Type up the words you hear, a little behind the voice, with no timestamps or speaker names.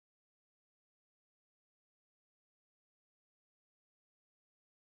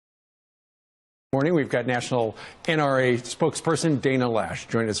Morning. We've got National NRA spokesperson Dana Lash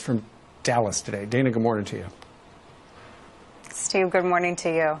joining us from Dallas today. Dana, good morning to you. Steve, good morning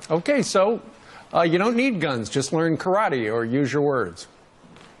to you. Okay, so you don't need guns. Just learn karate or use your words.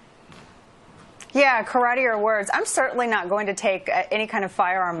 Yeah, karate or words. I'm certainly not going to take any kind of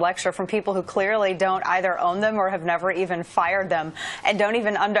firearm lecture from people who clearly don't either own them or have never even fired them, and don't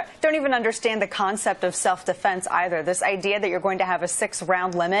even understand the concept of self-defense either. This idea that you're going to have a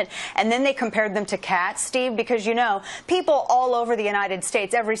 6-round limit, and then they compared them to cats, Steve, because you know people all over the United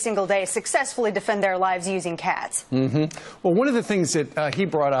States every single day successfully defend their lives using cats. Well, one of the things that he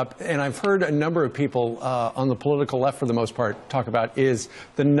brought up, and I've heard a number of people on the political left for the most part talk about, is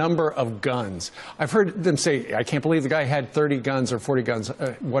the number of guns. I've heard them say, I can't believe the guy had 30 guns or 40 guns,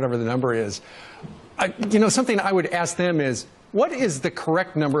 whatever the number is. You know, something I would ask them is, what is the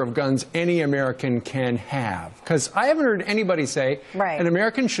correct number of guns any American can have? Because I haven't heard anybody say an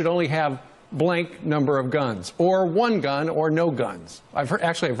American should only have blank number of guns, or one gun, or no guns. I've heard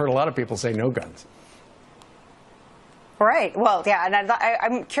a lot of people say no guns. Right. Well, yeah, and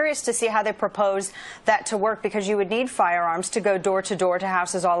I'm curious to see how they propose that to work, because you would need firearms to go door to door to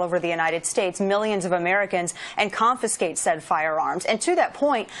houses all over the United States, millions of Americans, and confiscate said firearms. And to that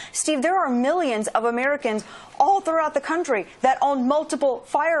point, Steve, there are millions of Americans all throughout the country that own multiple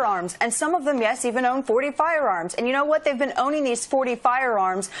firearms, and some of them, yes, even own 40 firearms. And you know what? They've been owning these 40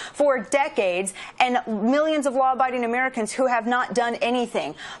 firearms for decades, and millions of law-abiding Americans who have not done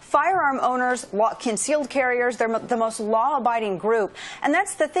anything. Firearm owners, concealed carriers, they're the most law-abiding group. And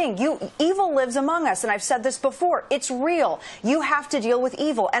that's the thing. Evil lives among us, and I've said this before. It's real. You have to deal with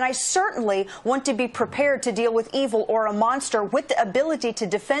evil, and I certainly want to be prepared to deal with evil or a monster with the ability to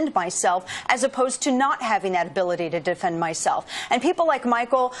defend myself, as opposed to not having that ability to defend myself. And people like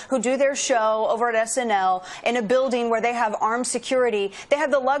Michael, who do their show over at SNL in a building where they have armed security, they have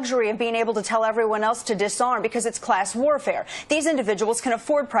the luxury of being able to tell everyone else to disarm because it's class warfare. These individuals can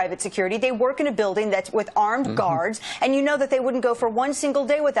afford private security. They work in a building that's with armed guards, and you know that they wouldn't go for one single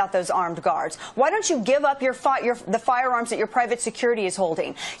day without those armed guards. Why don't you give up the firearms that your private security is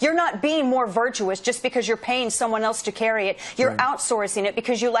holding? You're not being more virtuous just because you're paying someone else to carry it. You're outsourcing it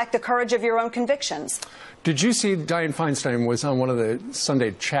because you lack the courage of your own convictions. Did you see Dianne Feinstein was on one of the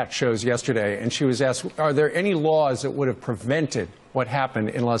Sunday chat shows yesterday, and she was asked, are there any laws that would have prevented what happened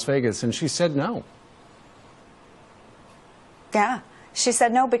in Las Vegas? And she said no. Yeah. She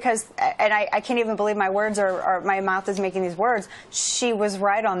said no because, and I can't even believe my words or my mouth is making these words, she was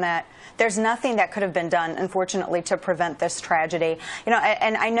right on that. There's nothing that could have been done, unfortunately, to prevent this tragedy. You know,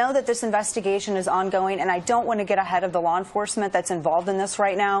 and I know that this investigation is ongoing, and I don't want to get ahead of the law enforcement that's involved in this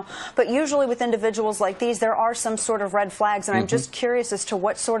right now. But usually with individuals like these, there are some sort of red flags, and I'm just curious as to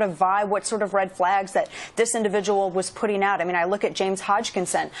what sort of vibe, what sort of red flags that this individual was putting out. I mean, I look at James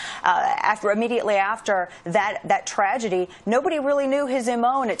Hodgkinson. Immediately after that tragedy, nobody really knew his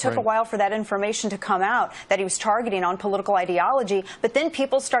MO, and it took a while for that information to come out that he was targeting on political ideology. But then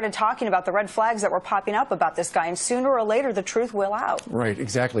people started talking about the red flags that were popping up about this guy, and sooner or later the truth will out. Right,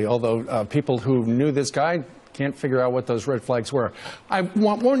 exactly. Although people who knew this guy can't figure out what those red flags were. I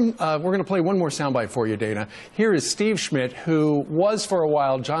want one. We're going to play one more soundbite for you, Dana. Here is Steve Schmidt, who was for a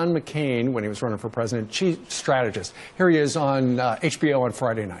while John McCain, when he was running for president, chief strategist. Here he is on HBO on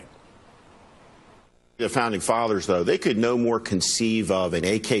Friday night. The founding fathers, though, they could no more conceive of an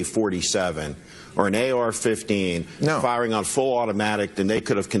AK-47 or an AR-15 firing on full automatic than they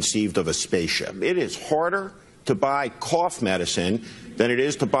could have conceived of a spaceship. It is harder to buy cough medicine than it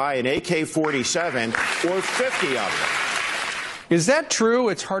is to buy an AK-47 or 50 of them. Is that true?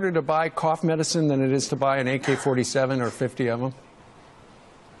 It's harder to buy cough medicine than it is to buy an AK-47 or 50 of them?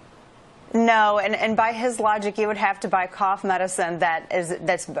 No, and by his logic, you would have to buy cough medicine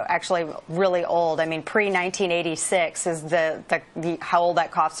that's actually really old. I mean, pre-1986 is how old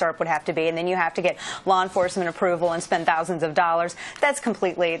that cough syrup would have to be, and then you have to get law enforcement approval and spend thousands of dollars. That's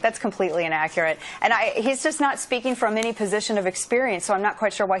completely inaccurate. And he's just not speaking from any position of experience, so I'm not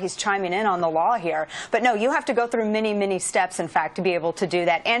quite sure why he's chiming in on the law here. But no, you have to go through many, many steps, in fact, to be able to do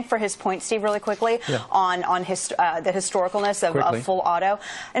that. And for his point, Steve, really quickly, on the historicalness of full auto.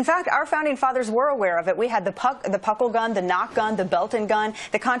 In fact, our founding fathers were aware of it. We had the puckle gun, the knock gun, the Belton gun.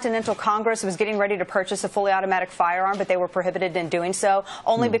 The Continental Congress was getting ready to purchase a fully automatic firearm, but they were prohibited in doing so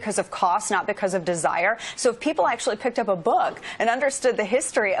only because of cost, not because of desire. So if people actually picked up a book and understood the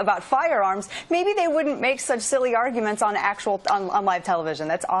history about firearms, maybe they wouldn't make such silly arguments on live television.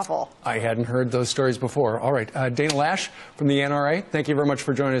 That's awful. I hadn't heard those stories before. All right, Dana Lash from the NRA, thank you very much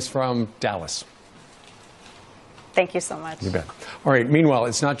for joining us from Dallas. Thank you so much. You bet. All right, meanwhile,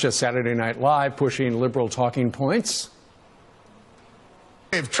 it's not just Saturday Night Live pushing liberal talking points.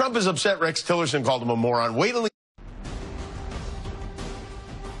 If Trump is upset, Rex Tillerson called him a moron. Wait till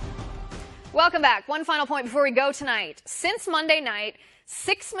Welcome back. One final point before we go tonight. Since Monday night,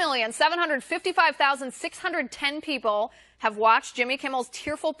 6,755,610 people have watched Jimmy Kimmel's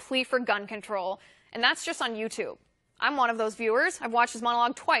tearful plea for gun control, and that's just on YouTube. I'm one of those viewers. I've watched his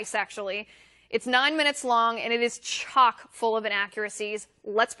monologue twice, actually. It's 9 minutes long, and it is chock full of inaccuracies.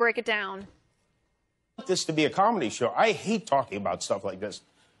 Let's break it down. This to be a comedy show. I hate talking about stuff like this.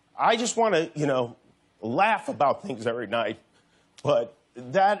 I just want to, laugh about things every night. But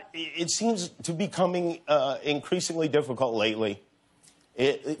it seems to be becoming increasingly difficult lately.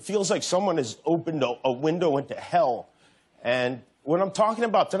 It feels like someone has opened a window into hell. And what I'm talking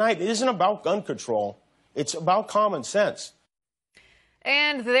about tonight, it isn't about gun control. It's about common sense.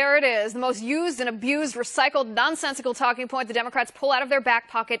 And there it is, the most used and abused, recycled, nonsensical talking point the Democrats pull out of their back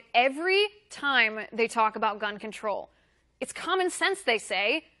pocket every time they talk about gun control. It's common sense, they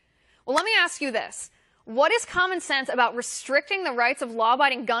say. Well, let me ask you this. What is common sense about restricting the rights of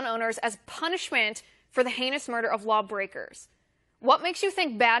law-abiding gun owners as punishment for the heinous murder of lawbreakers? What makes you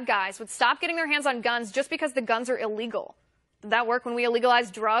think bad guys would stop getting their hands on guns just because the guns are illegal? Did that work when we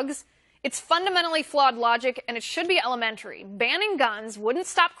illegalized drugs? It's fundamentally flawed logic, and it should be elementary. Banning guns wouldn't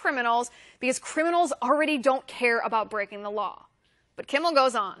stop criminals because criminals already don't care about breaking the law. But Kimmel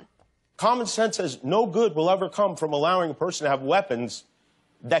goes on. Common sense says no good will ever come from allowing a person to have weapons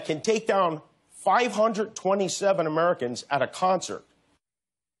that can take down 527 Americans at a concert.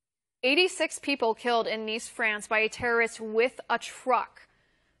 86 people killed in Nice, France by a terrorist with a truck.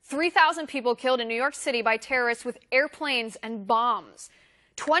 3,000 people killed in New York City by terrorists with airplanes and bombs.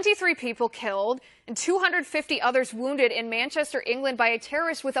 23 people killed and 250 others wounded in Manchester, England by a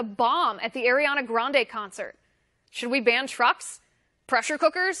terrorist with a bomb at the Ariana Grande concert. Should we ban trucks, pressure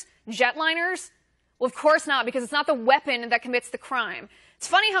cookers, jetliners? Well, of course not, because it's not the weapon that commits the crime. It's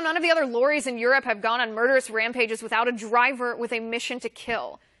funny how none of the other lorries in Europe have gone on murderous rampages without a driver with a mission to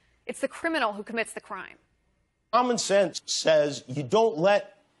kill. It's the criminal who commits the crime. Common sense says you don't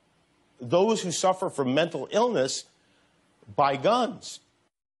let those who suffer from mental illness buy guns.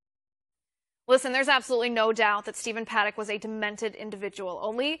 Listen, there's absolutely no doubt that Stephen Paddock was a demented individual.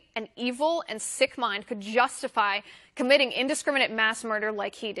 Only an evil and sick mind could justify committing indiscriminate mass murder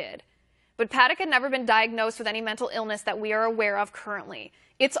like he did. But Paddock had never been diagnosed with any mental illness that we are aware of currently.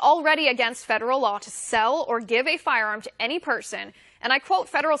 It's already against federal law to sell or give a firearm to any person, and I quote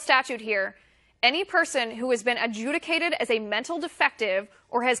federal statute here, any person who has been adjudicated as a mental defective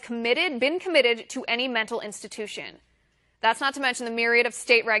or has been committed to any mental institution. That's not to mention the myriad of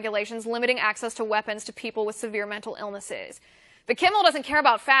state regulations limiting access to weapons to people with severe mental illnesses. But Kimmel doesn't care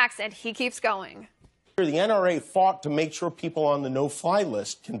about facts, and he keeps going. The NRA fought to make sure people on the no-fly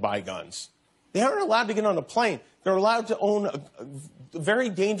list can buy guns. They aren't allowed to get on a plane. They're allowed to own a very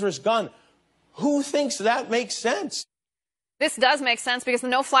dangerous gun. Who thinks that makes sense? This does make sense because the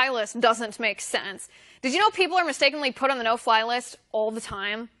no-fly list doesn't make sense. Did you know people are mistakenly put on the no-fly list all the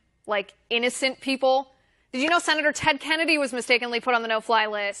time? Like innocent people? Did you know Senator Ted Kennedy was mistakenly put on the no-fly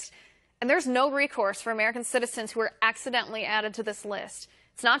list? And there's no recourse for American citizens who are accidentally added to this list.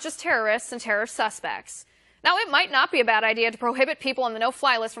 It's not just terrorists and terror suspects. Now, it might not be a bad idea to prohibit people on the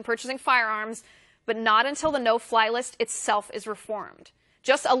no-fly list from purchasing firearms, but not until the no-fly list itself is reformed.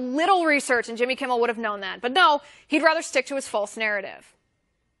 Just a little research and Jimmy Kimmel would have known that. But no, he'd rather stick to his false narrative.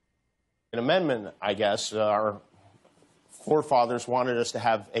 An amendment, I guess, our forefathers wanted us to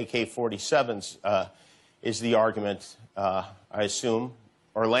have AK-47s, is the argument, I assume.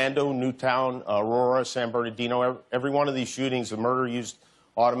 Orlando, Newtown, Aurora, San Bernardino, every one of these shootings, the murder used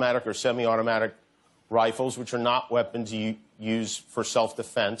automatic or semi-automatic rifles, which are not weapons you use for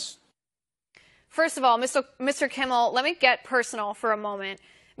self-defense. First of all, Mr. Kimmel, let me get personal for a moment.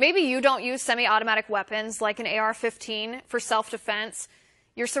 Maybe you don't use semi-automatic weapons like an AR-15 for self-defense.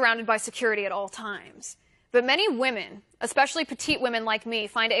 You're surrounded by security at all times. But many women, especially petite women like me,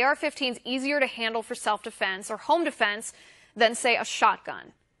 find AR-15s easier to handle for self-defense or home defense than, say, a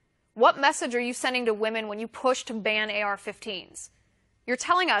shotgun. What message are you sending to women when you push to ban AR-15s? You're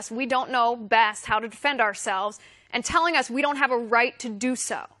telling us we don't know best how to defend ourselves and telling us we don't have a right to do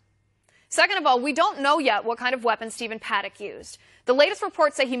so. Second of all, we don't know yet what kind of weapon Stephen Paddock used. The latest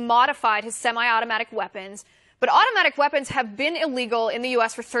reports say he modified his semi-automatic weapons, but automatic weapons have been illegal in the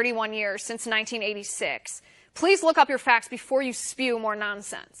U.S. for 31 years, since 1986. Please look up your facts before you spew more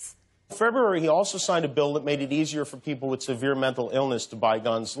nonsense. In February, he also signed a bill that made it easier for people with severe mental illness to buy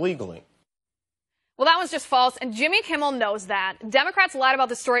guns legally. Well, that was just false, and Jimmy Kimmel knows that. Democrats lied about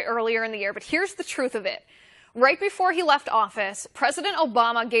the story earlier in the year, but here's the truth of it. Right before he left office, President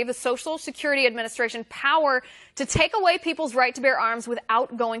Obama gave the Social Security Administration power to take away people's right to bear arms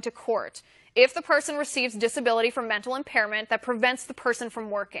without going to court if the person receives disability from mental impairment that prevents the person from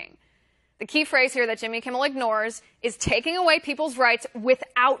working. The key phrase here that Jimmy Kimmel ignores is taking away people's rights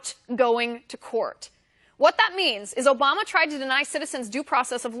without going to court. What that means is Obama tried to deny citizens due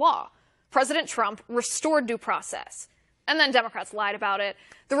process of law. President Trump restored due process. And then Democrats lied about it.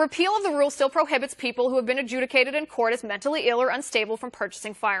 The repeal of the rule still prohibits people who have been adjudicated in court as mentally ill or unstable from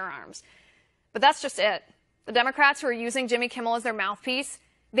purchasing firearms. But that's just it. The Democrats who are using Jimmy Kimmel as their mouthpiece,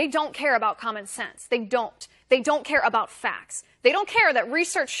 they don't care about common sense. They don't. They don't care about facts. They don't care that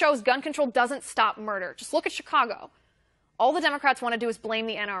research shows gun control doesn't stop murder. Just look at Chicago. All the Democrats want to do is blame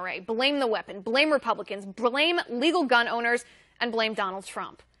the NRA, blame the weapon, blame Republicans, blame legal gun owners, and blame Donald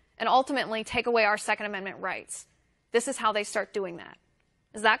Trump, and ultimately take away our Second Amendment rights. This is how they start doing that.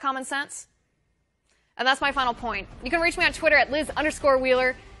 Is that common sense? And that's my final point. You can reach me on Twitter at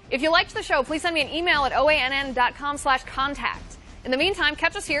Liz_Wheeler. If you liked the show, please send me an email at oann.com/contact. In the meantime,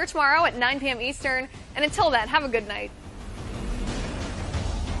 catch us here tomorrow at 9 p.m. Eastern. And until then, have a good night.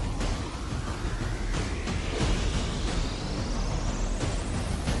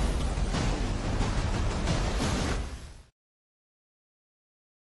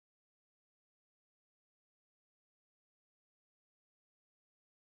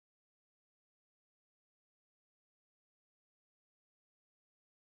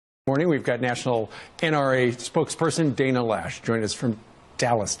 Morning, we've got National NRA spokesperson Dana Lash joining us from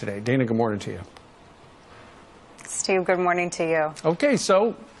Dallas today. Dana, good morning to you. Steve, good morning to you. Okay,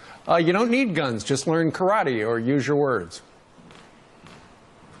 so you don't need guns, just learn karate or use your words.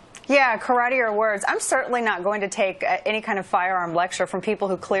 Yeah, karate or words. I'm certainly not going to take any kind of firearm lecture from people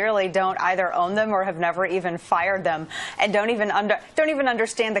who clearly don't either own them or have never even fired them, and don't even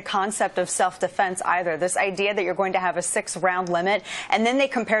understand the concept of self-defense either. This idea that you're going to have a 6-round limit, and then they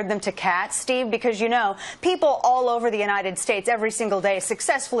compared them to cats, Steve, because you know people all over the United States every single day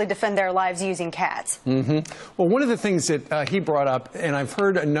successfully defend their lives using cats. Well, one of the things that he brought up, and I've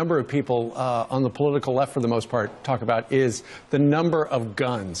heard a number of people on the political left for the most part talk about, is the number of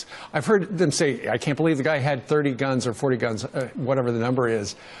guns. I've heard them say, I can't believe the guy had 30 guns or 40 guns, whatever the number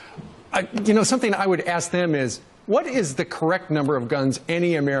is. You know, something I would ask them is, what is the correct number of guns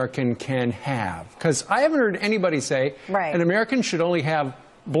any American can have? Because I haven't heard anybody say an American should only have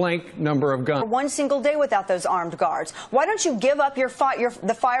blank number of guns. One single day without those armed guards. Why don't you give up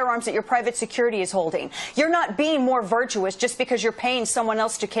the firearms that your private security is holding? You're not being more virtuous just because you're paying someone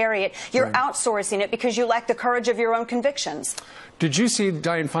else to carry it. You're outsourcing it because you lack the courage of your own convictions. Did you see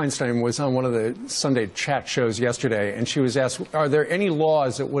Dianne Feinstein was on one of the Sunday chat shows yesterday, and she was asked, are there any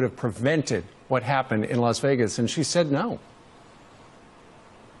laws that would have prevented what happened in Las Vegas? And she said no.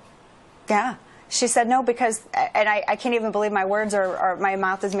 Yeah. She said no because, and I can't even believe my words or my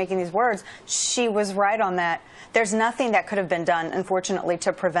mouth is making these words. She was right on that. There's nothing that could have been done, unfortunately,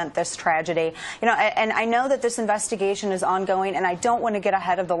 to prevent this tragedy. You know, and I know that this investigation is ongoing, and I don't want to get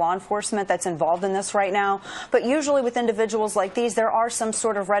ahead of the law enforcement that's involved in this right now. But usually with individuals like these, there are some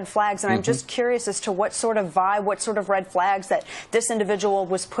sort of red flags, and I'm just curious as to what sort of vibe, what sort of red flags that this individual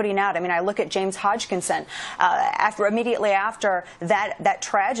was putting out. I mean, I look at James Hodgkinson. Immediately after that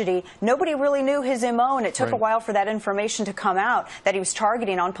tragedy, nobody really knew his MO, and it took a while for that information to come out that he was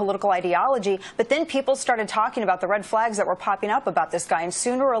targeting on political ideology. But then people started talking about the red flags that were popping up about this guy, and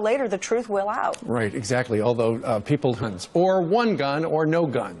sooner or later the truth will out. Right, exactly. Although people guns or one gun or no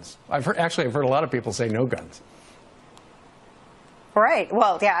guns. I've heard a lot of people say no guns. Right.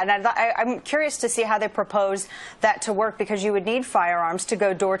 Well, yeah, and I'm curious to see how they propose that to work, because you would need firearms to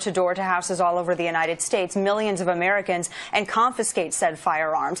go door to door to houses all over the United States, millions of Americans, and confiscate said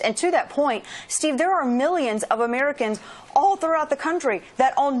firearms. And to that point, Steve, there are millions of Americans all throughout the country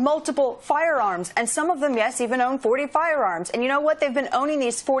that own multiple firearms, and some of them, yes, even own 40 firearms. And you know what? They've been owning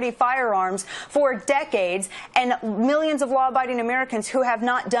these 40 firearms for decades, and millions of law-abiding Americans who have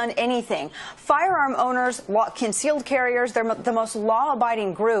not done anything. Firearm owners, concealed carriers, they're the most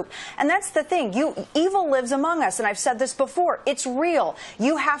law-abiding group. And that's the thing. Evil lives among us, and I've said this before. It's real.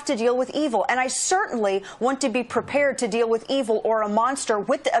 You have to deal with evil, and I certainly want to be prepared to deal with evil or a monster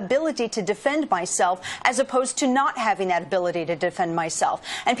with the ability to defend myself, as opposed to not having that ability to defend myself.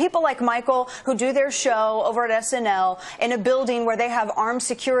 And people like Michael, who do their show over at SNL in a building where they have armed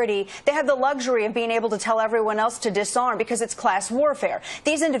security, they have the luxury of being able to tell everyone else to disarm because it's class warfare.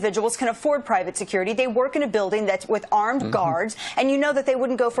 These individuals can afford private security. They work in a building that's with armed guards, and you know that they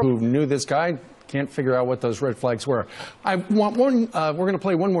wouldn't go for... Who knew this guy? Can't figure out what those red flags were. I want one. We're going to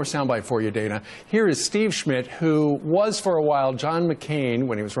play one more soundbite for you, Dana. Here is Steve Schmidt, who was for a while John McCain,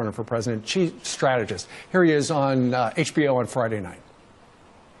 when he was running for president, chief strategist. Here he is on HBO on Friday night.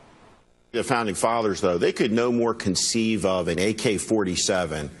 The founding fathers, though, they could no more conceive of an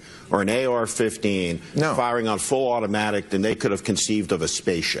AK-47 or an AR-15 firing on full automatic than they could have conceived of a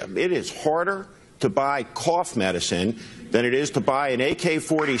spaceship. It is harder to buy cough medicine than it is to buy an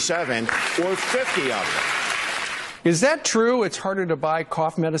AK-47 or 50 of them. Is that true? It's harder to buy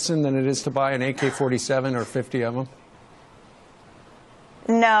cough medicine than it is to buy an AK-47 or 50 of them?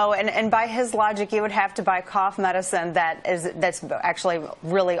 No, and by his logic, you would have to buy cough medicine that's actually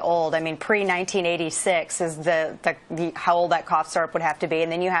really old. I mean, pre-1986 is how old that cough syrup would have to be,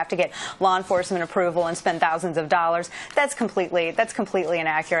 and then you have to get law enforcement approval and spend thousands of dollars. That's completely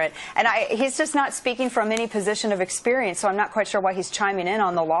inaccurate. And he's just not speaking from any position of experience, so I'm not quite sure why he's chiming in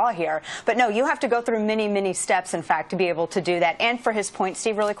on the law here. But no, you have to go through many, many steps, in fact, to be able to do that. And for his point,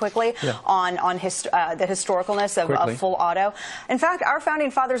 Steve, really quickly, on the historicalness of full auto. In fact, our founding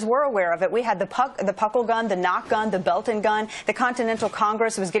fathers were aware of it. We had the puckle gun, the knock gun, the Belton gun. The Continental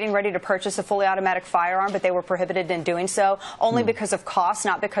Congress was getting ready to purchase a fully automatic firearm, but they were prohibited in doing so only because of cost,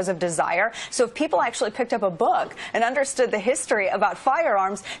 not because of desire. So if people actually picked up a book and understood the history about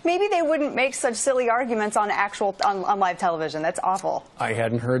firearms, maybe they wouldn't make such silly arguments on live television. That's awful. I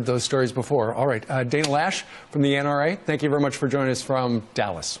hadn't heard those stories before. All right, Dana Lash from the NRA, thank you very much for joining us from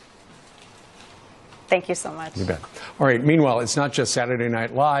Dallas. Thank you so much. You bet. All right, meanwhile, it's not just Saturday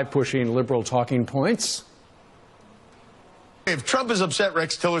Night Live pushing liberal talking points. If Trump is upset,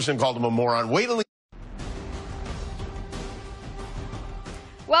 Rex Tillerson called him a moron. Wait till he...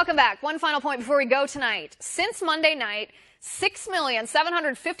 Welcome back. One final point before we go tonight. Since Monday night,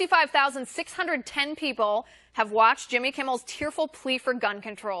 6,755,610 people have watched Jimmy Kimmel's tearful plea for gun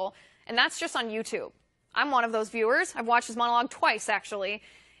control, and that's just on YouTube. I'm one of those viewers. I've watched his monologue twice, actually.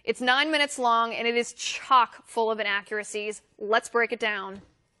 It's 9 minutes long, and it is chock full of inaccuracies. Let's break it down.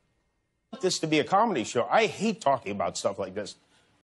 This to be a comedy show. I hate talking about stuff like this.